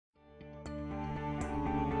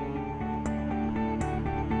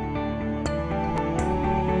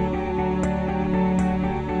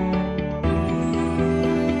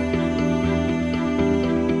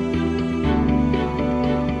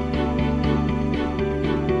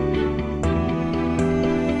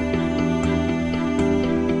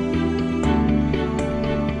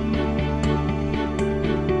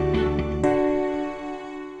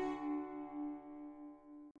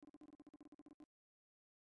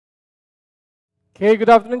Okay, good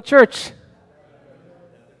afternoon, church.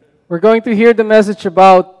 We're going to hear the message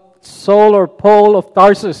about Saul or Paul of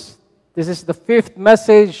Tarsus. This is the fifth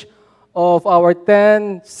message of our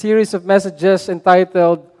 10 series of messages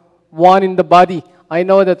entitled One in the Body. I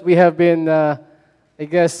know that we have been,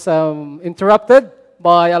 interrupted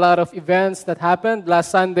by a lot of events that happened.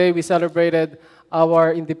 Last Sunday, we celebrated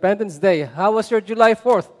our Independence Day. How was your July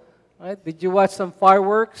 4th? Right? Did you watch some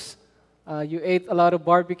fireworks? You ate a lot of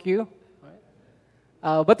barbecue?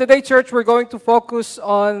 But today, church, we're going to focus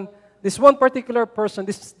on this one particular person,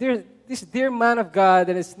 this dear man of God,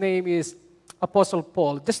 and his name is Apostle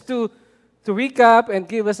Paul. Just to recap and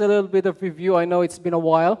give us a little bit of review, I know it's been a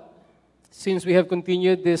while since we have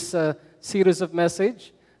continued this series of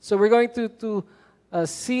message. So we're going to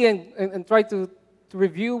see and try to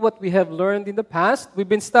review what we have learned in the past. We've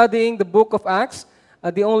been studying the book of Acts,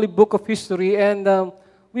 the only book of history, and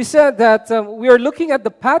we said that we are looking at the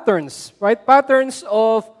patterns, right? Patterns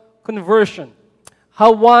of conversion.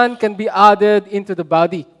 How one can be added into the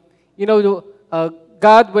body. You know,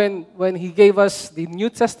 God, when He gave us the New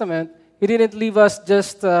Testament, He didn't leave us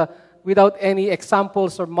just without any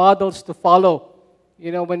examples or models to follow.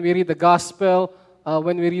 You know, when we read the Gospel,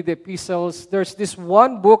 when we read the epistles, there's this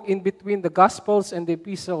one book in between the Gospels and the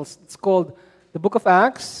epistles. It's called the Book of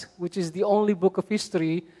Acts, which is the only book of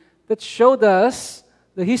history that showed us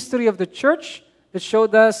the history of the church, that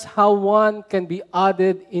showed us how one can be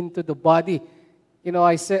added into the body. You know,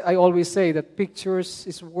 I always say that pictures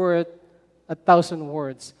is worth 1,000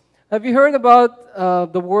 words. Have you heard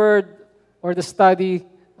about the word or the study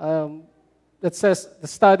that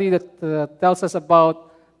tells us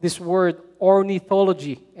about this word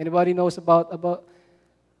ornithology? Anybody knows about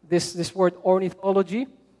this word ornithology?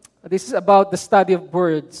 This is about the study of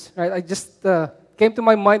birds, right? I just came to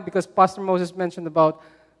my mind because Pastor Moses mentioned about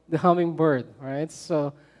the hummingbird, right?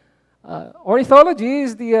 So ornithology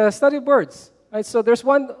is the study of birds, right? So there's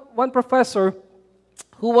one professor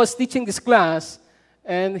who was teaching this class,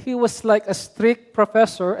 and he was like a strict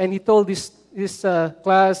professor, and he told this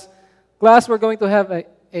class, we're going to have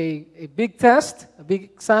a big test, a big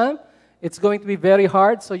exam. It's going to be very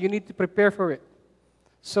hard, so you need to prepare for it.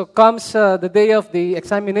 So comes the day of the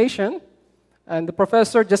examination, and the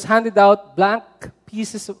professor just handed out one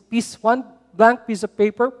blank piece of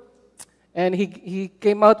paper, and he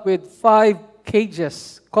came out with 5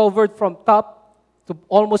 cages covered from top to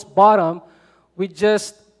almost bottom with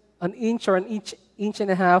just an inch or an inch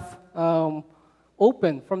and a half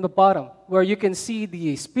open from the bottom, where you can see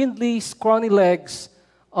the spindly, scrawny legs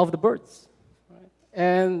of the birds. Right?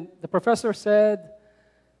 And the professor said,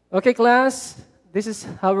 "Okay, class, this is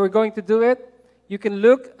how we're going to do it. You can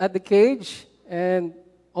look at the cage and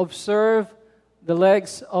observe the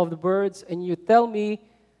legs of the birds, and you tell me,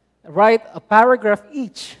 write a paragraph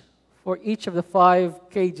each for each of the 5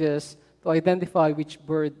 cages to identify which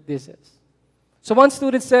bird this is." So one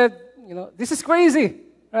student said, "This is crazy,"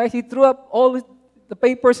 right? He threw up all the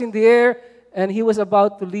papers in the air, and he was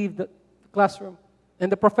about to leave the classroom. And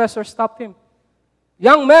the professor stopped him.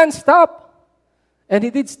 "Young man, stop." And he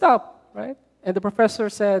did stop, right? And the professor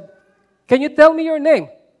said, "Can you tell me your name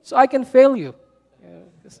so I can fail you?"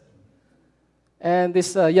 And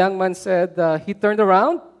this young man said, he turned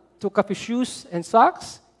around, took off his shoes and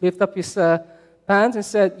socks, lifted up his pants and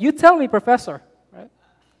said, "You tell me, professor." Right?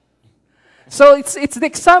 So it's the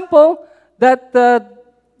example that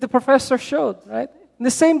the professor showed, right? In the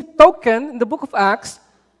same token, in the book of Acts,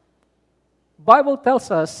 Bible tells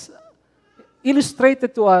us,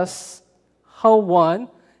 illustrated to us how one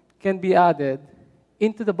can be added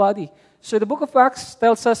into the body. So the book of Acts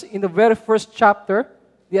tells us in the very first chapter,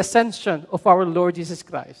 the ascension of our Lord Jesus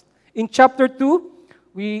Christ. In chapter 2,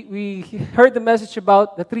 we heard the message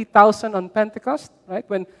about the 3,000 on Pentecost, right?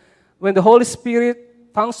 When the Holy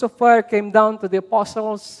Spirit, tongues of fire came down to the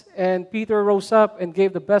apostles, and Peter rose up and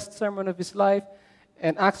gave the best sermon of his life.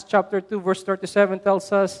 And Acts chapter 2, verse 37 tells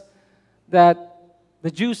us that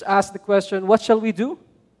the Jews asked the question, "What shall we do?"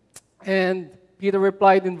 And Peter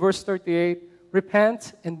replied in verse 38,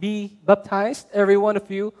 "Repent and be baptized, every one of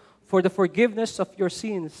you, for the forgiveness of your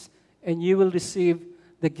sins, and you will receive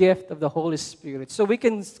the gift of the Holy Spirit." So we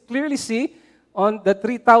can clearly see on the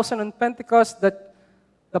 3,000 on Pentecost that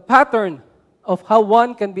the pattern of how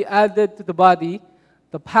one can be added to the body,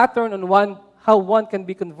 the pattern on how one can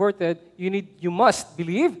be converted, you must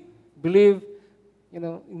believe,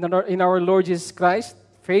 in our Lord Jesus Christ.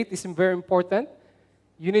 Faith is very important.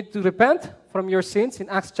 You need to repent from your sins in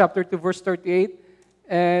Acts chapter 2, verse 38,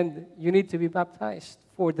 and you need to be baptized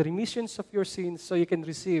for the remissions of your sins so you can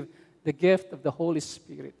receive the gift of the Holy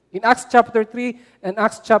Spirit. In Acts chapter 3 and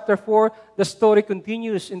Acts chapter 4, the story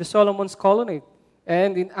continues in the Solomon's colonnade.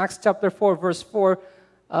 And in Acts chapter 4, verse 4,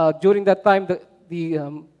 during that time,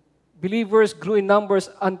 the believers grew in numbers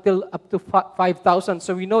until up to 5,000.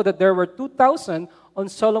 So we know that there were 2,000 on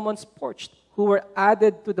Solomon's porch who were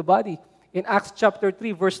added to the body. In Acts chapter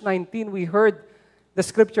 3, verse 19, we heard the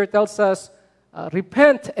scripture tells us,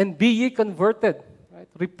 repent and be ye converted. Right?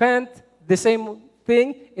 Repent, the same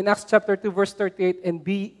thing in Acts chapter 2, verse 38, and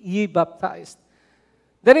be ye baptized.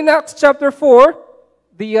 Then in Acts chapter 4,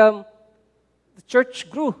 the church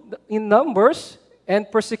grew in numbers and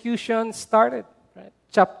persecution started. Right?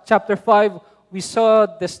 Chapter 5, we saw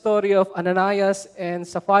the story of Ananias and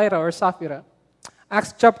Sapphira.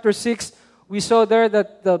 Acts chapter 6, we saw there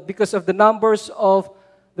that because of the numbers of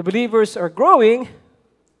the believers are growing,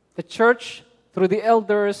 the church, through the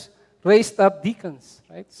elders, raised up deacons.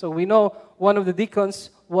 Right? So we know one of the deacons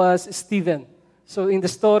was Stephen. So in the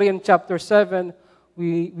story in chapter 7,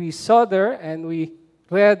 we saw there and we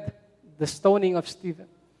read the stoning of Stephen.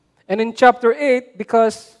 And in chapter 8,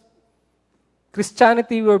 because Christians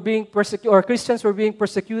were being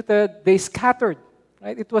persecuted, they scattered.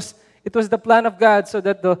 Right? It was the plan of God so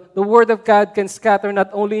that the word of God can scatter not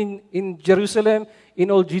only in Jerusalem,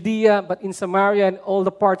 in all Judea, but in Samaria and all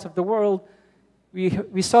the parts of the world.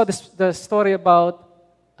 We saw the story about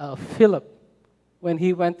Philip when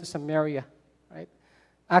he went to Samaria. Right?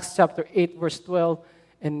 Acts chapter 8, verse 12,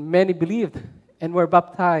 and many believed and were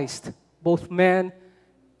baptized, both men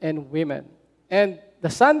and women. And the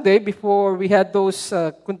Sunday, before we had those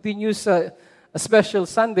continuous special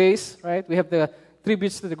Sundays, right? We have the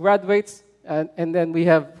tributes to the graduates, and then we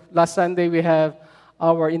have, last Sunday, we have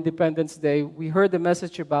our Independence Day. We heard the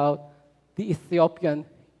message about the Ethiopian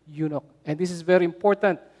eunuch. And this is very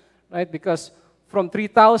important, right? Because from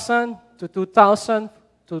 3,000 to 2,000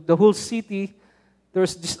 to the whole city,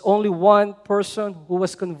 there's just only one person who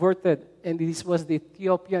was converted, and this was the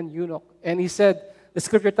Ethiopian eunuch. And he said, the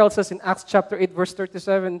scripture tells us in Acts chapter 8, verse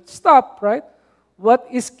 37, stop, right? What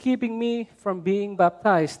is keeping me from being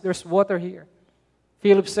baptized? There's water here.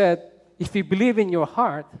 Philip said, if you believe in your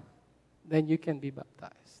heart, then you can be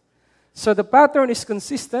baptized. So the pattern is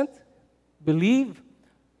consistent. Believe,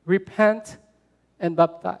 repent, and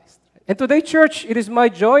baptize. And today, church, it is my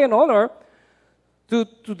joy and honor to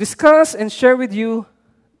discuss and share with you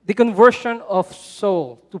the conversion of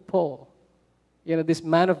Saul to Paul. You know, this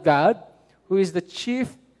man of God who is the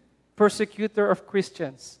chief persecutor of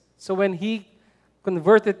Christians. So when he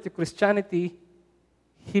converted to Christianity,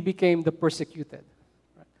 he became the persecuted.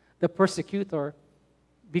 The persecutor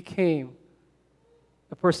became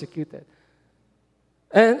the persecuted.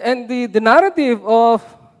 And the narrative of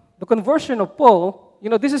the conversion of Paul, you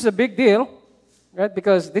know, this is a big deal, right?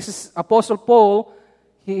 Because this is Apostle Paul.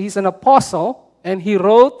 He's an apostle, and he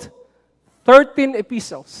wrote 13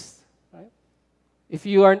 epistles. Right? If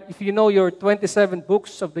you know your 27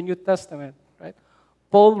 books of the New Testament, right?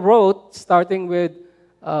 Paul wrote starting with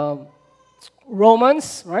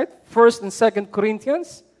Romans, right? 1st and 2nd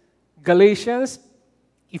Corinthians, Galatians,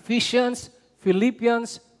 Ephesians,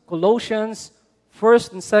 Philippians, Colossians,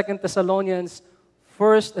 1st and 2nd Thessalonians,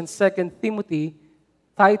 1st and 2nd Timothy,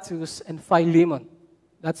 Titus, and Philemon.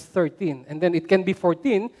 That's 13. And then it can be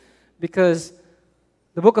 14 because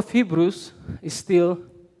the book of Hebrews is still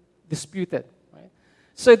disputed. Right?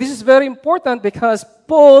 So this is very important because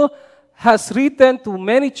Paul has written to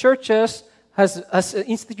many churches, has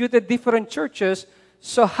instituted different churches.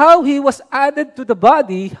 So how he was added to the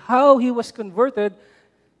body, how he was converted,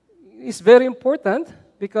 is very important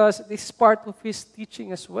because this is part of his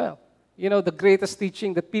teaching as well. You know, the greatest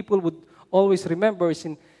teaching that people would always remember is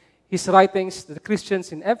in his writings to the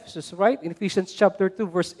Christians in Ephesus, right? In Ephesians chapter 2,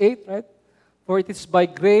 verse 8, right? For it is by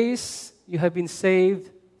grace you have been saved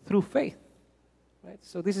through faith. Right?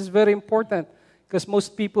 So this is very important because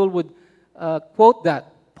most people would quote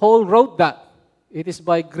that. Paul wrote that. It is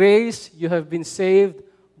by grace you have been saved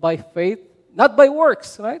by faith, not by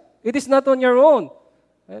works, right? It is not on your own.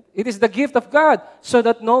 Right? It is the gift of God so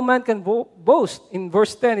that no man can boast. In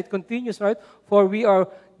verse 10, it continues, right? For we are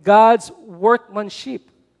God's workmanship,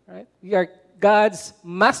 right? We are God's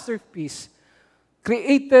masterpiece,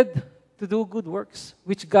 created to do good works,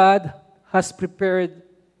 which God has prepared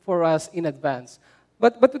for us in advance.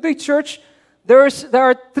 But today, church, there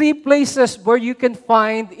are 3 places where you can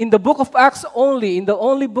find, in the book of Acts only, in the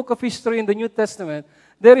only book of history in the New Testament,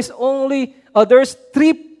 there's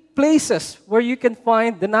 3 places where you can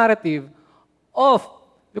find the narrative of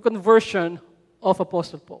the conversion of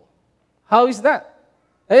Apostle Paul. How is that?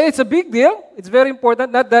 It's a big deal. It's very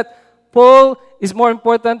important. Not that Paul is more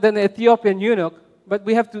important than the Ethiopian eunuch, but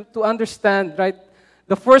we have to understand, right?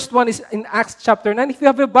 The first one is in Acts chapter 9. If you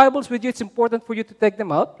have your Bibles with you, it's important for you to take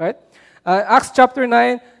them out, right? Acts chapter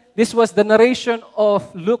 9, this was the narration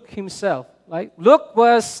of Luke himself. Right? Luke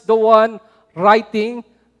was the one writing.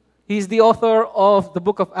 He's the author of the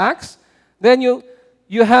book of Acts. Then you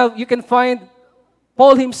can find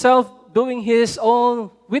Paul himself doing his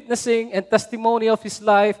own witnessing and testimony of his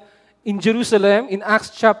life in Jerusalem. In Acts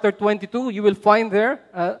chapter 22, you will find there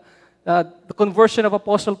the conversion of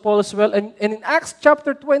Apostle Paul as well. And in Acts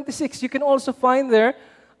chapter 26, you can also find there,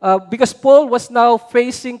 because Paul was now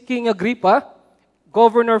facing King Agrippa,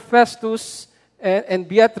 Governor Festus, and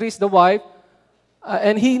Beatrice, the wife,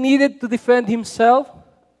 and he needed to defend himself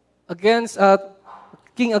against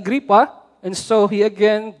King Agrippa, and so he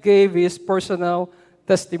again gave his personal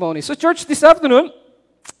testimony. So church, this afternoon,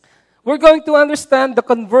 we're going to understand the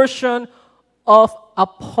conversion of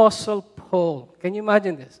Apostle Paul. Can you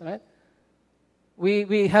imagine this, right?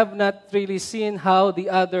 We have not really seen how the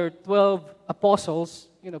other 12 apostles,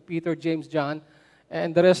 Peter, James, John,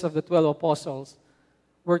 and the rest of the 12 apostles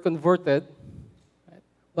were converted. Right?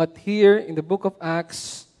 But here in the book of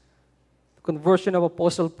Acts, the conversion of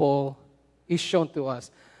Apostle Paul is shown to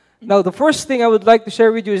us. Now, the first thing I would like to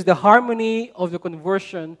share with you is the harmony of the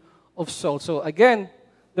conversion of Saul. So again,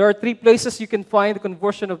 there are 3 places you can find the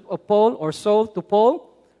conversion of Paul or Saul to Paul.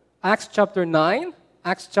 Acts chapter 9,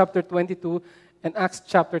 Acts chapter 22, and Acts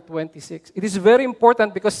chapter 26. It is very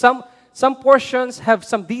important because some portions have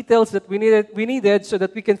some details that we needed so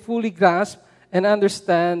that we can fully grasp and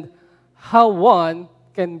understand how one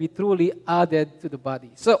can be truly added to the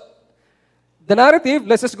body. So, the narrative,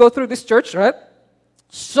 let's just go through this church, right?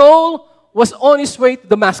 Saul was on his way to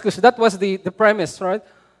Damascus. That was the premise, right?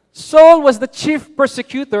 Saul was the chief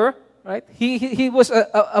persecutor, right? He was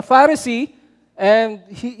a Pharisee, and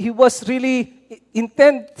he was really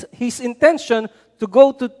his intention to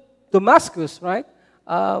go to Damascus, right?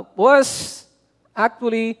 Was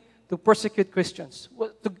actually to persecute Christians,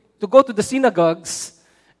 to go to the synagogues,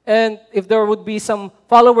 and if there would be some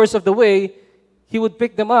followers of the way, he would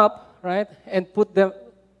pick them up, right, and put them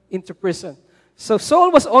into prison. So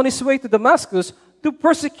Saul was on his way to Damascus to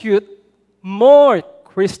persecute more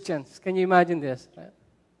Christians. Can you imagine this? Right?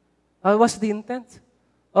 What was the intent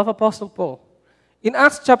of Apostle Paul? In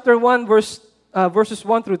Acts chapter 1, verses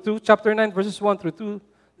 1 through 2, chapter 9, verses 1 through 2,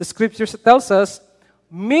 the scriptures tells us,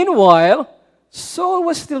 meanwhile, Saul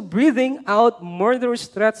was still breathing out murderous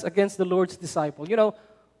threats against the Lord's disciple.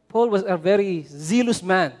 Paul was a very zealous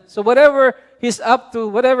man. So whatever he's up to,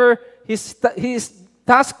 whatever he's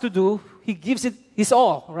tasked to do, he gives it his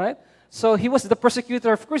all, right? So he was the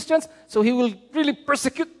persecutor of Christians, so he will really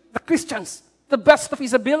persecute the Christians, the best of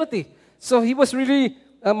his ability. So he was really,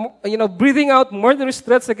 breathing out murderous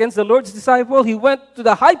threats against the Lord's disciple. He went to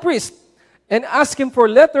the high priest and asked him for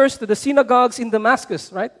letters to the synagogues in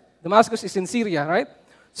Damascus, right? Damascus is in Syria, right?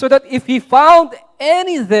 So that if he found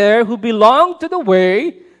any there who belonged to the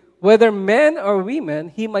way, whether men or women,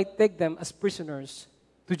 he might take them as prisoners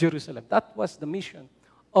to Jerusalem. That was the mission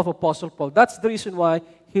of Apostle Paul. That's the reason why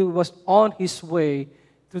he was on his way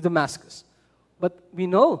to Damascus. But we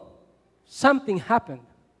know something happened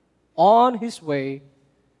on his way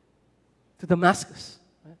to Damascus.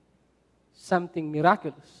 Right? Something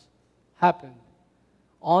miraculous happened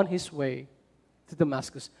on his way to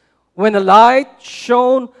Damascus when a light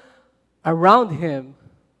shone around him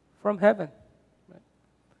from heaven. Right?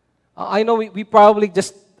 I know we probably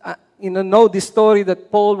just know this story that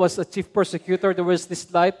Paul was a chief persecutor. There was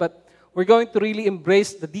this light, but we're going to really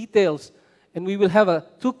embrace the details, and we will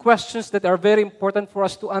have 2 questions that are very important for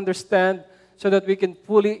us to understand so that we can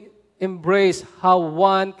fully embrace how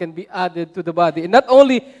one can be added to the body. And not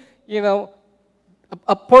only,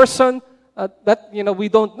 a person that, we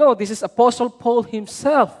don't know. This is Apostle Paul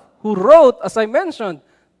himself who wrote, as I mentioned,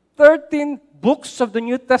 13 books of the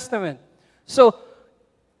New Testament. So,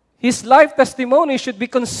 his life testimony should be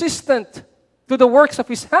consistent to the works of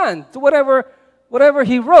his hand, to whatever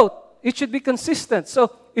he wrote. It should be consistent.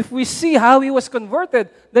 So, if we see how he was converted,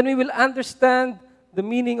 then we will understand the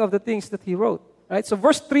meaning of the things that he wrote. Right? So,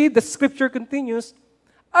 verse 3, the scripture continues,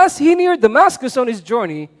 as he neared Damascus on his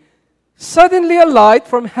journey, suddenly a light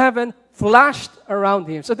from heaven flashed around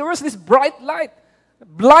him. So, there was this bright light,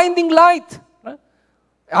 blinding light. Right?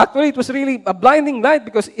 Actually, it was really a blinding light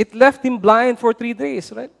because it left him blind for 3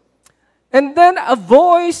 days. Right? And then a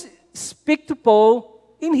voice spoke to Paul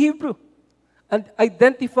in Hebrew, and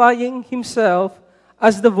identifying himself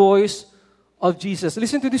as the voice of Jesus.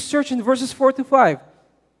 Listen to this, church, in verses 4 to 5.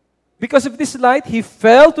 Because of this light, he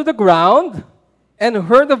fell to the ground and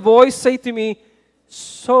heard a voice say to me,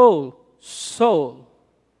 Saul, Saul,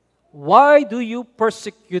 why do you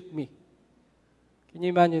persecute me? Can you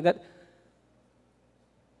imagine that?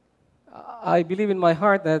 I believe in my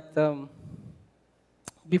heart that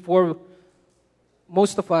before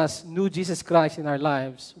most of us knew Jesus Christ in our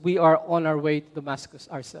lives, we are on our way to Damascus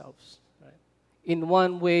ourselves. Right? In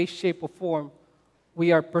one way, shape, or form,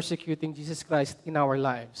 we are persecuting Jesus Christ in our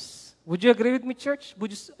lives. Would you agree with me, church?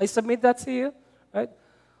 I submit that to you? Right?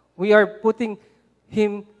 We are putting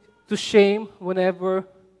Him to shame whenever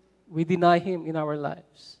we deny Him in our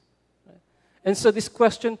lives. Right? And so this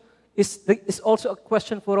question is also a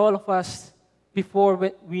question for all of us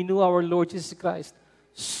before we knew our Lord Jesus Christ.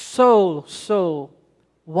 Saul,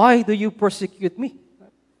 why do you persecute me?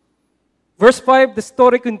 Verse 5, the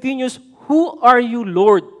story continues, who are you,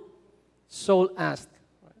 Lord? Saul asked.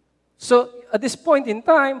 So at this point in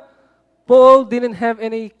time, Paul didn't have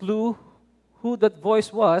any clue who that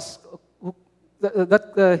voice was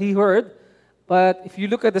that he heard. But if you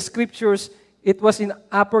look at the scriptures, it was in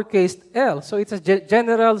uppercase L. So it's a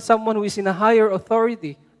general, someone who is in a higher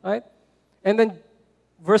authority, right? And then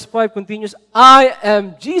verse 5 continues, I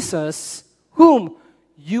am Jesus, whom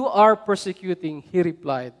you are persecuting, he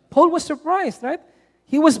replied. Paul was surprised, right?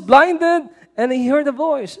 He was blinded and he heard a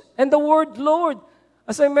voice. And the word Lord,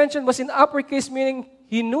 as I mentioned, was in uppercase, meaning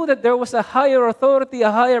he knew that there was a higher authority,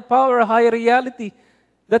 a higher power, a higher reality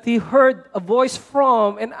that he heard a voice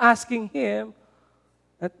from and asking him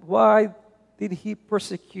that why did he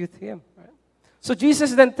persecute him? Right? So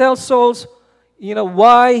Jesus then tells Saul,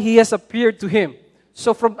 why he has appeared to him.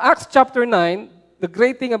 So from Acts chapter 9, the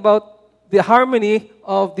great thing about the harmony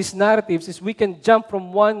of these narratives is we can jump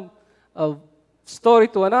from one story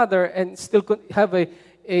to another and still have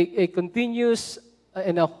a continuous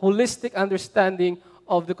and a holistic understanding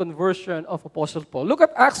of the conversion of Apostle Paul. Look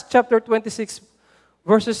at Acts chapter 26,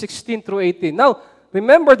 verses 16 through 18. Now,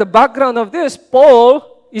 remember the background of this.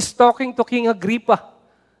 Paul is talking to King Agrippa.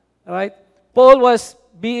 Right? Paul was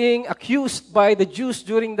being accused by the Jews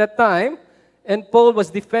during that time, and Paul was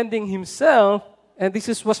defending himself, and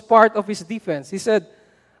this was part of his defense. He said,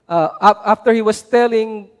 after he was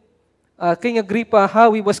telling King Agrippa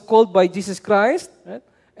how he was called by Jesus Christ, right?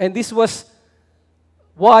 And this was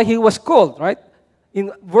why he was called, right?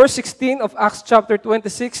 In verse 16 of Acts chapter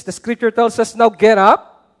 26, the scripture tells us, now get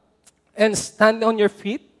up and stand on your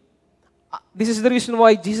feet. This is the reason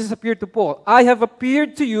why Jesus appeared to Paul. I have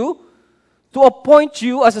appeared to you to appoint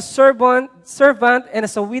you as a servant and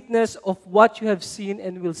as a witness of what you have seen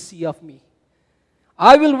and will see of me.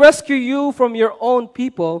 I will rescue you from your own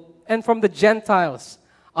people and from the Gentiles.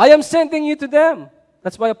 I am sending you to them.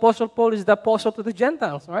 That's why Apostle Paul is the apostle to the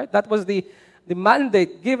Gentiles, right? That was the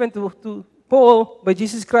mandate given to Paul by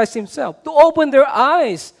Jesus Christ himself, to open their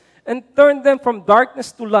eyes and turn them from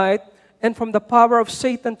darkness to light and from the power of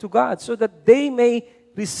Satan to God, so that they may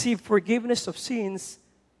receive forgiveness of sins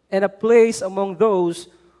and a place among those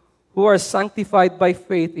who are sanctified by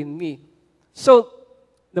faith in me. So,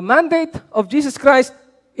 the mandate of Jesus Christ,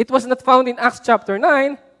 it was not found in Acts chapter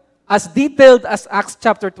 9, as detailed as Acts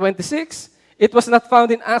chapter 26. It was not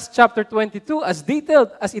found in Acts chapter 22, as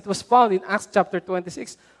detailed as it was found in Acts chapter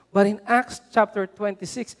 26. But in Acts chapter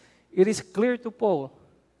 26, it is clear to Paul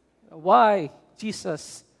why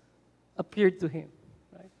Jesus appeared to him.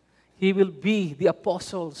 Right? He will be the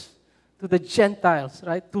apostles to the Gentiles,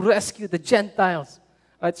 right? To rescue the Gentiles,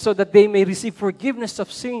 right? So that they may receive forgiveness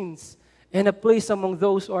of sins and a place among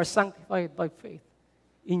those who are sanctified by faith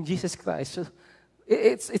in Jesus Christ. So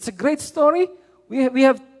it's a great story. We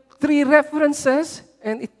have 3 references,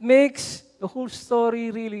 and it makes the whole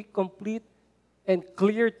story really complete and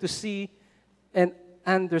clear to see and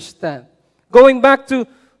understand. Going back to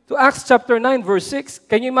Acts chapter 9, verse 6,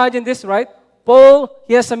 can you imagine this, right? Paul,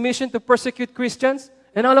 he has a mission to persecute Christians,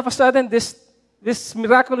 and all of a sudden, this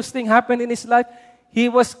miraculous thing happened in his life. He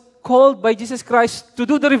was called by Jesus Christ to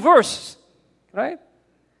do the reverse, right?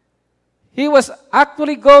 He was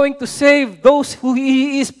actually going to save those who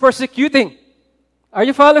he is persecuting. Are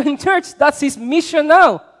you following, church? That's his mission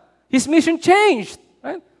now. His mission changed,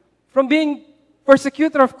 right? From being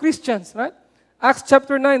persecutor of Christians, right? Acts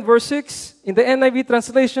chapter 9, verse 6, in the NIV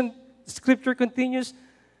translation, the scripture continues,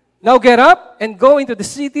 now get up and go into the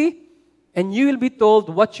city, and you will be told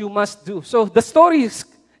what you must do. So the story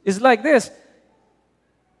is like this.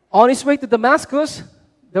 On his way to Damascus,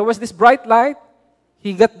 there was this bright light.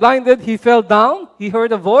 He got blinded. He fell down. He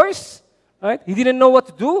heard a voice. Right? He didn't know what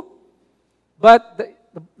to do. But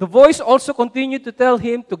the voice also continued to tell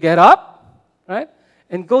him to get up, right,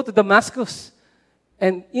 and go to Damascus.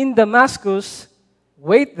 And in Damascus,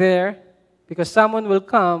 wait there, because someone will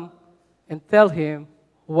come and tell him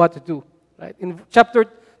what to do. Right? In chapter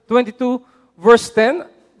 22, verse 10,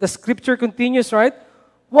 the scripture continues, right?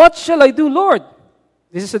 What shall I do, Lord?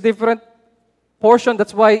 This is a different portion.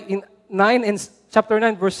 That's why in chapter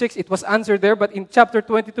 9, verse 6, it was answered there, but in chapter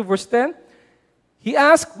 22, verse 10, he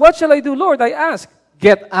asked, "What shall I do, Lord?" I asked.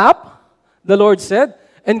 "Get up," the Lord said,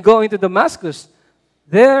 "and go into Damascus.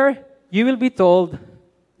 There you will be told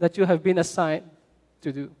that you have been assigned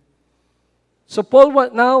to do." So Paul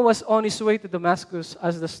now was on his way to Damascus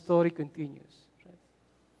as the story continues.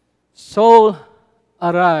 Saul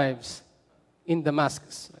arrives in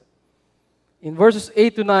Damascus. In verses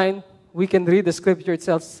 8 to 9, we can read the scripture. It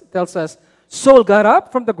tells us, Saul got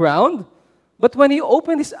up from the ground, but when he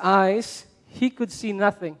opened his eyes, he could see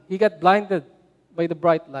nothing. He got blinded by the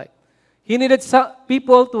bright light. He needed some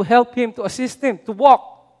people to help him, to assist him, to walk,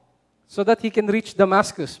 so that he can reach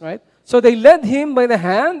Damascus, right? So they led him by the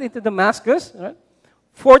hand into Damascus, right?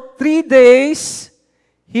 For 3 days,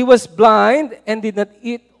 he was blind and did not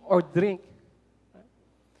eat or drink.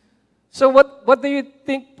 So what do you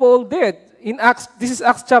think Paul did? In Acts, this is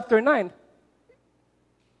Acts chapter 9.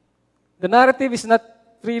 The narrative is not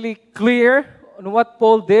really clear on what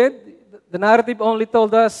Paul did. The narrative only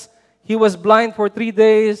told us he was blind for 3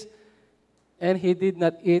 days and he did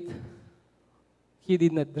not eat, he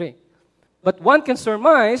did not drink. But one can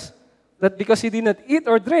surmise that because he did not eat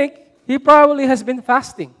or drink, he probably has been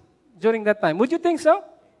fasting during that time. Would you think so?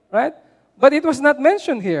 Right? But it was not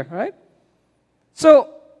mentioned here, right?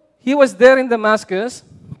 So, he was there in Damascus.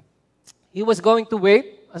 He was going to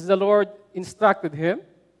wait as the Lord instructed him.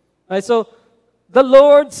 Right? So, the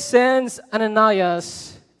Lord sends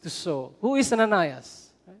Ananias to Saul. Who is Ananias?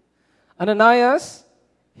 Right? Ananias,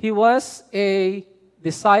 he was a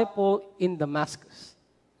disciple in Damascus.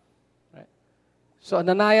 Right? So,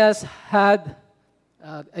 Ananias had,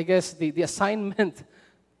 I guess, the assignment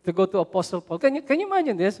to go to Apostle Paul. Can you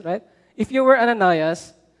imagine this, right? If you were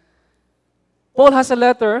Ananias, Paul has a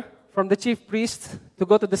letter from the chief priest to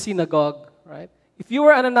go to the synagogue, right? If you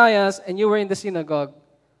were Ananias and you were in the synagogue,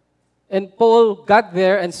 and Paul got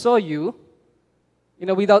there and saw you,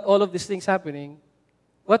 without all of these things happening,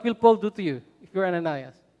 what will Paul do to you if you're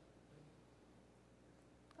Ananias?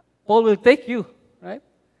 Paul will take you, right?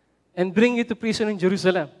 And bring you to prison in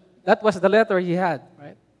Jerusalem. That was the letter he had,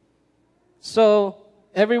 right? So,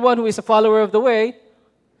 everyone who is a follower of the way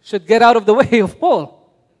should get out of the way of Paul.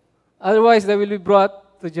 Otherwise, they will be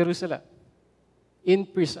brought to Jerusalem in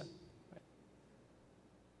prison.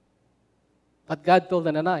 But God told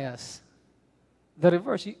Ananias the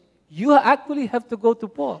reverse. You actually have to go to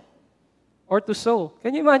Paul or to Saul.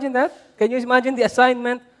 Can you imagine that? Can you imagine the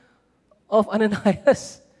assignment of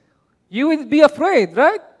Ananias? You will be afraid,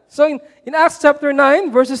 right? So in Acts chapter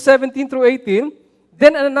 9, verses 17 through 18,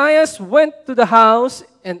 then Ananias went to the house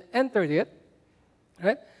and entered it.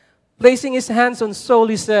 Right? Placing his hands on Saul,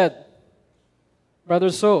 he said, "Brother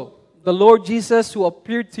Saul, the Lord Jesus who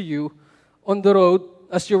appeared to you on the road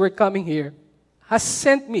as you were coming here has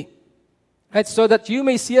sent me, right, so that you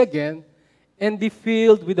may see again and be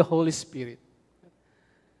filled with the Holy Spirit."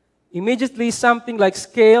 Immediately, something like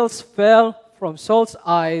scales fell from Saul's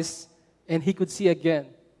eyes and he could see again.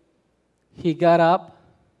 He got up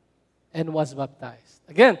and was baptized.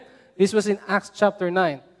 Again, this was in Acts chapter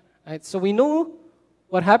 9. Right? So we know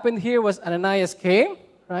what happened here was Ananias came,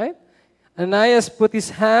 right? Ananias put his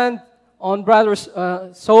hand on brother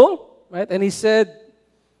Saul, right? And he said,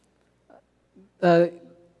 "The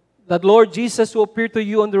Lord Jesus who appeared to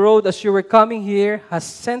you on the road as you were coming here has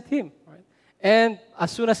sent him." Right? And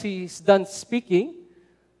as soon as he's done speaking,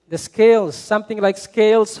 the scales, something like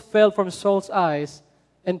scales, fell from Saul's eyes,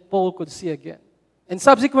 and Paul could see again. And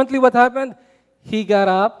subsequently, what happened? He got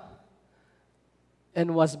up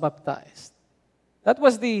and was baptized. That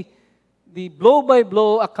was the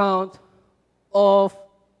blow-by-blow account of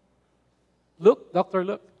Luke, Dr.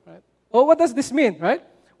 Luke. Right? Oh, what does this mean, right?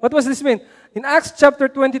 What does this mean? In Acts chapter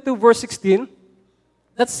 22, verse 16,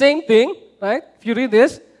 that same thing, right? If you read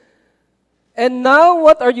this, "And now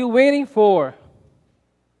what are you waiting for?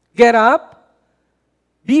 Get up,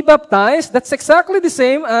 be baptized." That's exactly the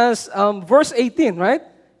same as verse 18, right?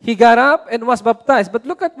 He got up and was baptized. But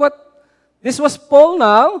look at what, this was Paul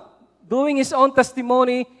now, doing his own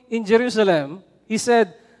testimony in Jerusalem. He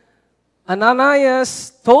said,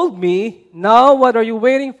 "Ananias told me, now what are you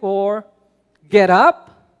waiting for? Get up,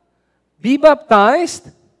 be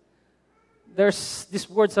baptized." These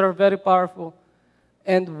words that are very powerful.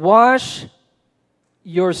 "And wash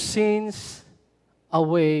your sins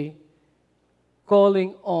away,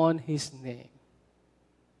 calling on his name."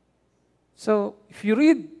 So, if you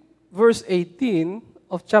read verse 18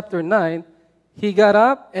 of chapter 9, he got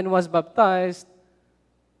up and was baptized.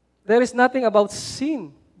 There is nothing about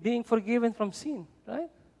sin, being forgiven from sin, right?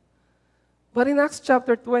 But in Acts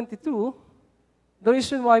chapter 22, the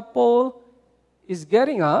reason why Paul is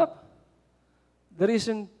getting up the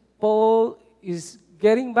reason Paul is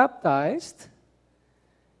getting baptized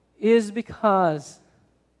is because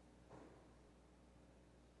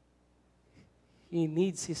he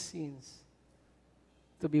needs his sins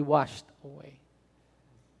to be washed away.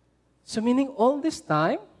 So meaning all this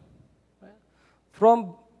time,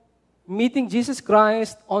 from meeting Jesus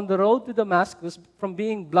Christ on the road to Damascus, from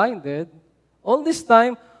being blinded, all this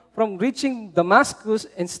time, from reaching Damascus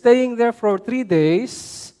and staying there for 3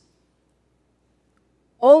 days,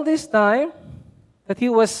 all this time that he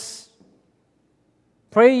was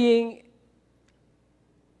praying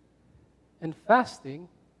and fasting,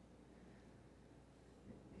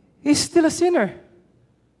 he's still a sinner.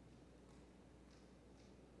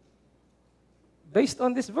 Based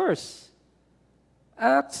on this verse,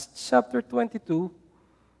 Acts chapter 22,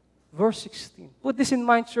 verse 16. Put this in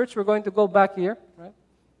mind, church. We're going to go back here, right?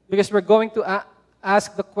 Because we're going to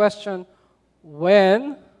ask the question,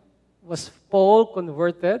 when was Paul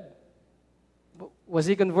converted? Was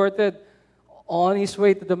he converted on his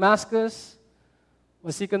way to Damascus?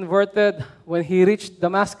 Was he converted when he reached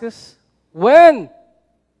Damascus? When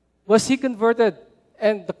was he converted?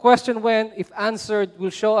 And the question when, if answered, will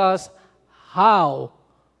show us how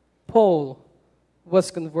Paul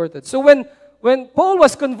was converted. So when Paul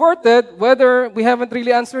was converted, whether we haven't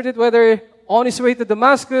really answered it, whether on his way to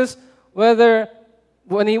Damascus, whether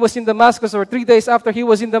when he was in Damascus or 3 days after he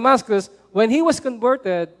was in Damascus, when he was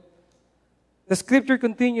converted, the scripture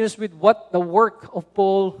continues with what the work of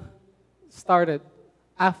Paul started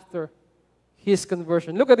after his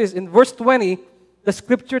conversion. Look at this. In verse 20, the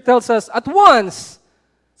scripture tells us, at once.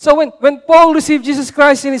 So when Paul received Jesus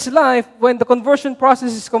Christ in his life, when the conversion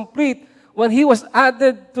process is complete, when he was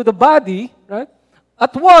added to the body, right?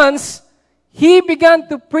 At once, he began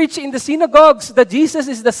to preach in the synagogues that Jesus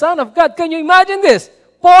is the Son of God. Can you imagine this?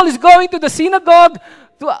 Paul is going to the synagogue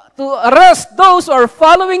to arrest those who are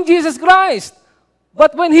following Jesus Christ.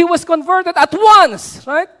 But when he was converted, at once,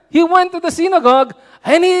 right? He went to the synagogue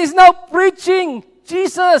and he is now preaching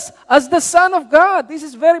Jesus as the Son of God. This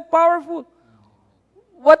is very powerful.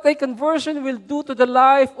 What a conversion will do to the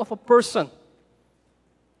life of a person.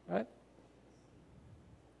 Right?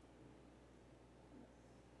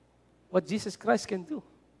 What Jesus Christ can do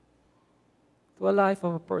to a life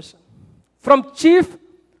of a person. From chief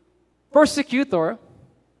persecutor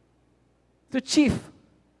to chief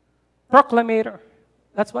proclamator.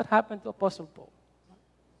 That's what happened to Apostle Paul.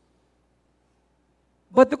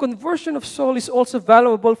 But the conversion of Saul is also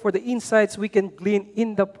valuable for the insights we can glean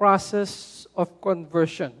in the process of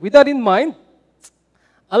conversion. With that in mind,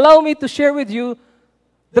 allow me to share with you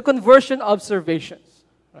the conversion observations,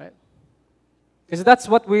 right? Because that's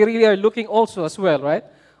what we really are looking also as well, right?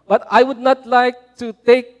 But I would not like to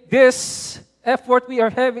take this effort we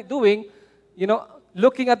are doing,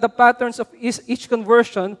 looking at the patterns of each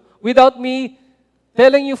conversion without me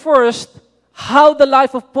telling you first how the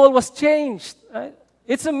life of Paul was changed, right?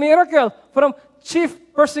 It's a miracle from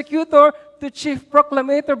chief persecutor to chief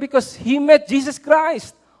proclamator because he met Jesus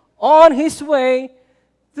Christ on his way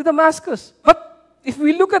to Damascus. But if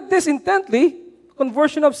we look at this intently,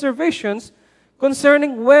 conversion observations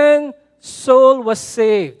concerning when Saul was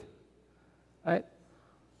saved, right?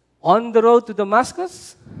 On the road to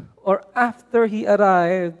Damascus or after he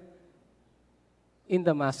arrived in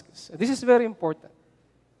Damascus. This is very important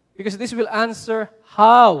because this will answer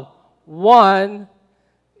how one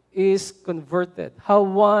is converted, how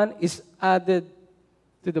one is added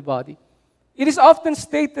to the body. It is often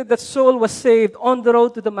stated that Saul was saved on the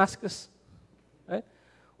road to Damascus. Right?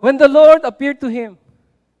 When the Lord appeared to him,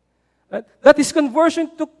 right? That his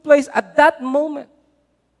conversion took place at that moment.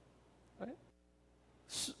 Right?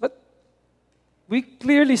 But we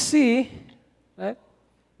clearly see, right,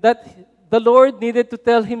 that the Lord needed to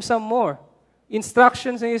tell him some more.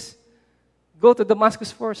 Instructions is, go to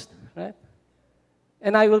Damascus first, right?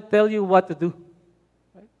 And I will tell you what to do.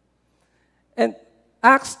 Right? And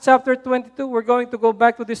Acts chapter 22, we're going to go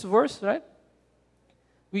back to this verse, right?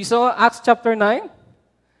 We saw Acts chapter 9.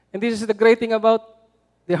 And this is the great thing about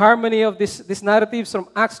the harmony of these narratives from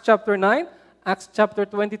Acts chapter 9, Acts chapter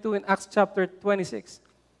 22, and Acts chapter 26.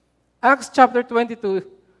 Acts chapter 22,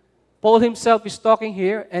 Paul himself is talking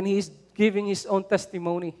here, and he's giving his own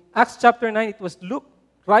testimony. Acts chapter 9, it was Luke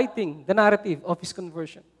writing the narrative of his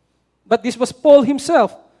conversion. But this was Paul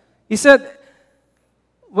himself. He said,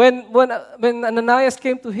 when Ananias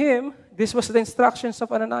came to him, this was the instructions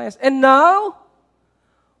of Ananias. And now,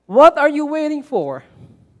 what are you waiting for?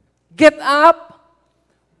 Get up,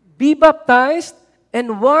 be baptized,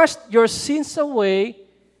 and wash your sins away,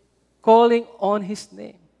 calling on his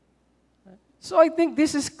name. So I think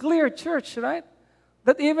this is clear, church, right?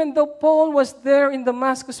 that even though Paul was there in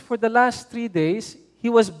Damascus for the last 3 days, he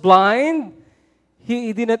was blind,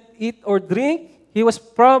 he didn't eat or drink, he was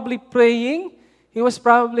probably praying, he was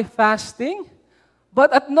probably fasting,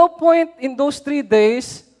 but at no point in those 3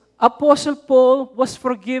 days, Apostle Paul was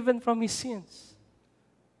forgiven from his sins.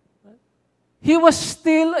 He was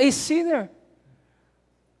still a sinner.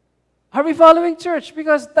 Are we following, church?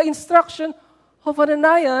 Because the instruction of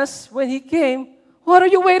Ananias when he came, what are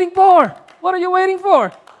you waiting for? What are you waiting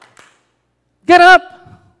for? Get up,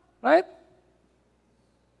 right?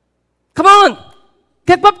 Come on,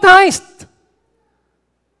 get baptized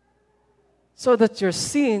so that your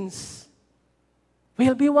sins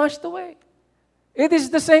will be washed away. It is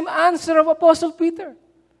the same answer of Apostle Peter.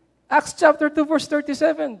 Acts chapter 2, verse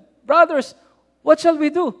 37. Brothers, what shall we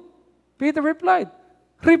do? Peter replied,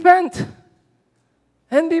 repent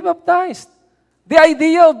and be baptized. The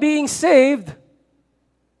idea of being saved,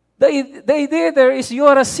 the idea there is you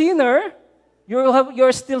are a sinner,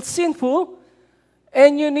 you're still sinful,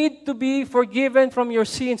 and you need to be forgiven from your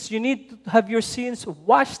sins. You need to have your sins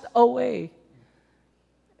washed away.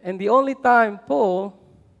 And the only time Paul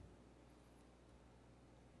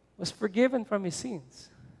was forgiven from his sins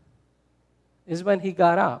is when he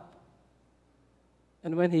got up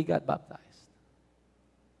and when he got baptized.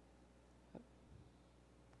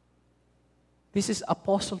 This is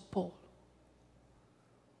Apostle Paul,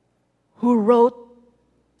 who wrote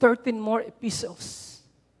 13 more epistles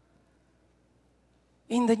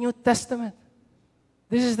in the New Testament.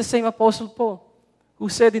 This is the same Apostle Paul who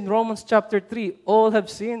said in Romans chapter 3, all have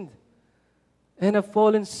sinned and have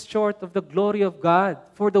fallen short of the glory of God,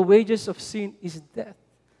 for the wages of sin is death.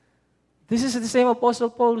 This is the same Apostle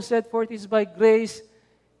Paul who said, for it is by grace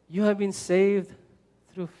you have been saved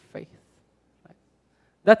through faith. Right?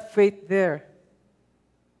 That faith there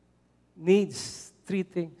needs 3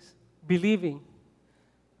 things: believing,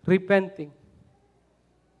 repenting,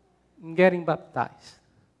 and getting baptized,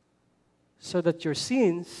 so that your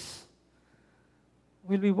sins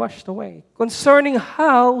will be washed away. Concerning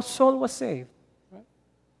how Saul was saved, right?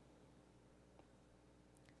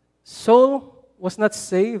 Saul was not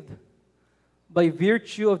saved by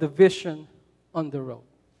virtue of the vision on the road.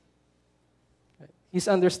 Right? His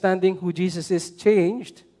understanding who Jesus is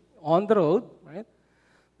changed on the road. Right?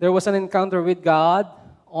 There was an encounter with God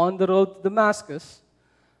on the road to Damascus.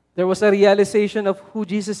 There was a realization of who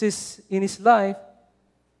Jesus is in his life,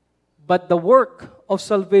 but the work of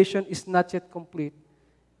salvation is not yet complete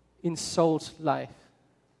in Saul's life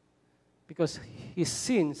because his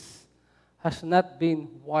sins has not been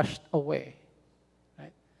washed away.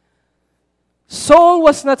 Right? Saul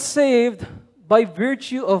was not saved by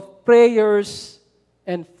virtue of prayers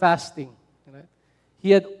and fasting. Right?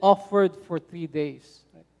 He had offered for 3 days.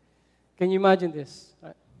 Right? Can you imagine this?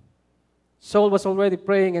 Right? Saul was already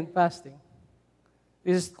praying and fasting.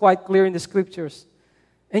 This is quite clear in the scriptures.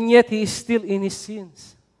 And yet he is still in his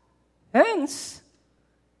sins. Hence,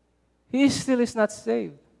 he still is not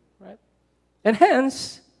saved. Right? And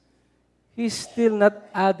hence, he is still not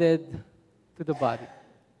added to the body.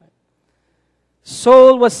 Right?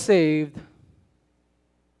 Saul was saved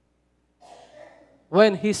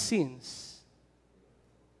when his sins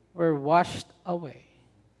were washed away.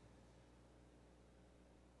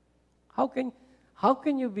 How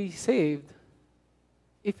can you be saved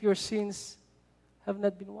if your sins have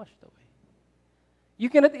not been washed away? You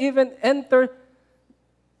cannot even enter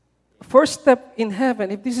first step in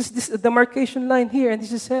heaven. If this is the demarcation line here and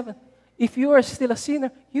this is heaven, if you are still a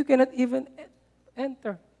sinner, you cannot even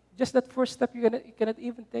enter. Just that first step, you cannot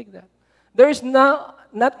even take that. There is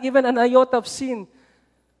not even an iota of sin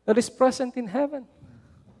that is present in heaven.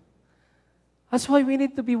 That's why we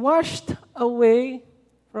need to be washed away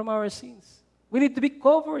from our sins. We need to be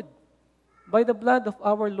covered by the blood of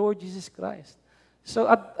our Lord Jesus Christ. So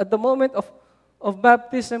at the moment of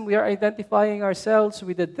baptism, we are identifying ourselves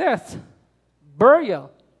with the death, burial,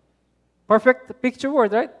 perfect picture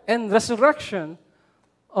word, right? And resurrection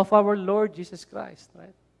of our Lord Jesus Christ,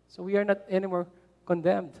 right? So we are not anymore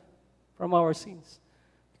condemned from our sins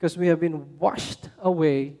because we have been washed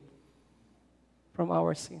away from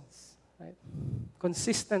our sins, right?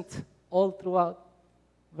 Consistent all throughout.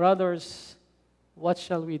 Brothers, what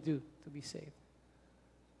shall we do to be saved?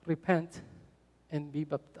 Repent and be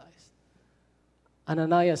baptized.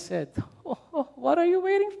 Ananias said, what are you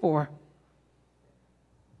waiting for?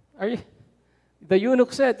 The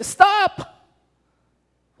eunuch said, stop!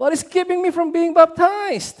 What is keeping me from being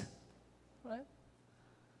baptized? Right?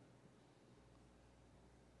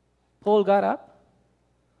 Paul got up.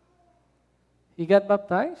 He got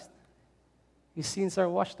baptized. His sins are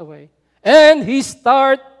washed away. And he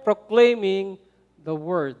started proclaiming the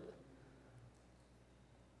word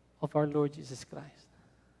of our Lord Jesus Christ.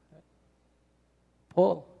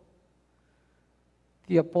 Paul,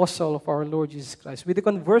 the apostle of our Lord Jesus Christ, with the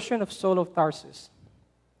conversion of Saul of Tarsus,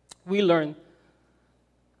 we learn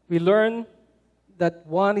that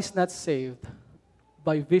one is not saved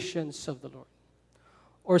by visions of the Lord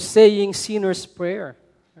or saying sinner's prayer.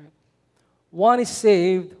 Right? One is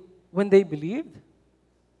saved when they believed,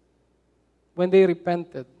 when they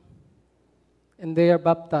repented, and they are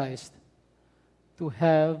baptized to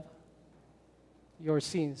have your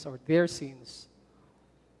sins or their sins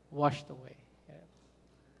washed away. Yeah.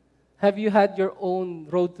 Have you had your own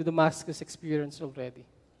road to Damascus experience already?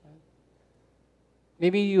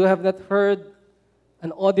 Maybe you have not heard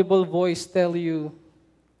an audible voice tell you,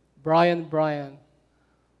 Brian, Brian,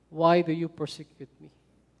 why do you persecute me?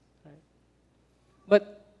 Right?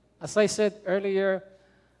 But as I said earlier,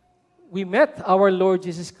 we met our Lord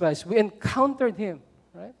Jesus Christ. We encountered Him,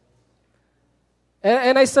 right?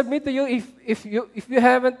 And I submit to you, if you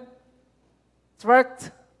haven't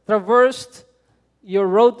traversed your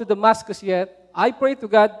road to Damascus yet, I pray to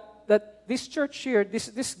God that this church here,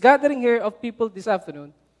 this gathering here of people this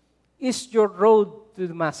afternoon, is your road to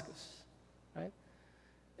Damascus, right?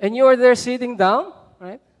 And you are there sitting down,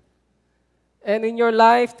 right? And in your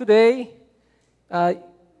life today,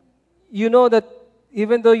 you know that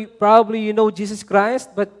even though you know Jesus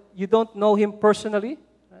Christ, but you don't know Him personally,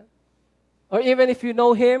 right? Or even if you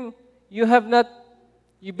know Him,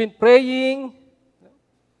 you've been praying,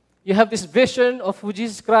 you have this vision of who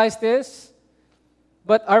Jesus Christ is.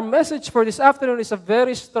 But our message for this afternoon is a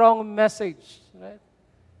very strong message, right?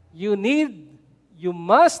 You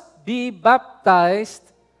must be baptized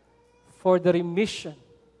for the remission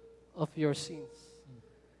of your sins.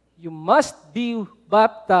 You must be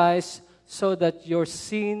baptized so that your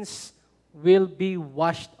sins will be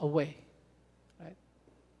washed away. Right?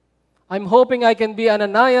 I'm hoping I can be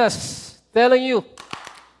Ananias telling you,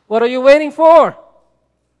 what are you waiting for?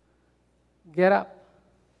 Get up.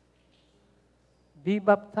 Be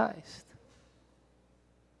baptized.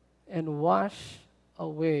 And wash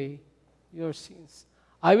away your sins.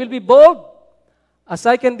 I will be bold, as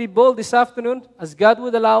I can be bold this afternoon, as God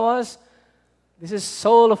would allow us. This is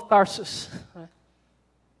Saul of Tarsus, right?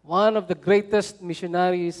 One of the greatest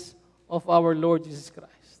missionaries of our Lord Jesus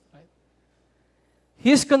Christ. Right?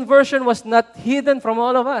 His conversion was not hidden from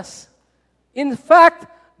all of us. In fact,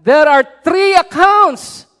 there are 3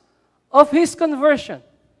 accounts of his conversion.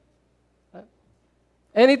 Right?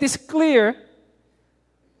 And it is clear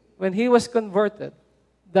when he was converted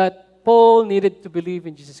that Paul needed to believe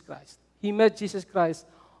in Jesus Christ. He met Jesus Christ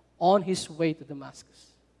on his way to Damascus.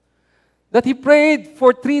 That he prayed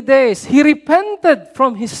for 3 days. He repented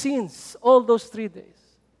from his sins all those 3 days.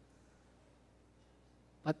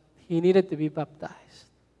 But he needed to be baptized.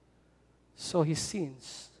 So his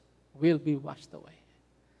sins will be washed away.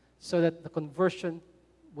 So that the conversion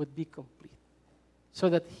would be complete. So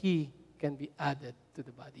that he can be added to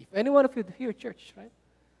the body. If any one of you here, church, right?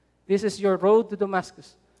 This is your road to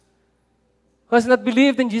Damascus. Who has not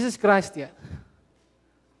believed in Jesus Christ yet?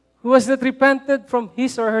 Who has not repented from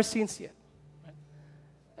his or her sins yet?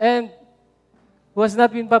 And who has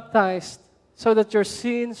not been baptized so that your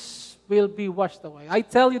sins will be washed away. I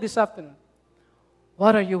tell you this afternoon,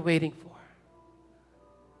 what are you waiting for?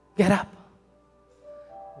 Get up.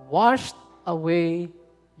 Washed away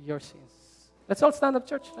your sins. Let's all stand up,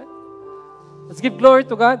 church. Right? Let's give glory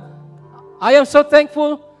to God. I am so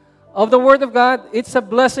thankful of the Word of God. It's a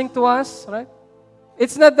blessing to us. Right?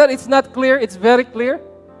 It's not that it's not clear. It's very clear.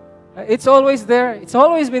 It's always there. It's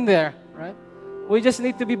always been there. Right? We just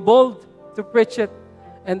need to be bold to preach it.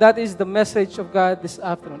 And that is the message of God this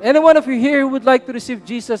afternoon. Any one of you here who would like to receive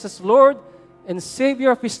Jesus as Lord and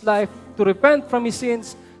Savior of his life, to repent from his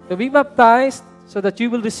sins, to be baptized so that you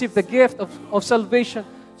will receive the gift of salvation,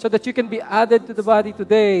 so that you can be added to the body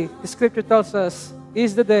today, the scripture tells us,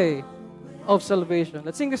 is the day of salvation.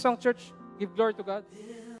 Let's sing this song, church. Give glory to God.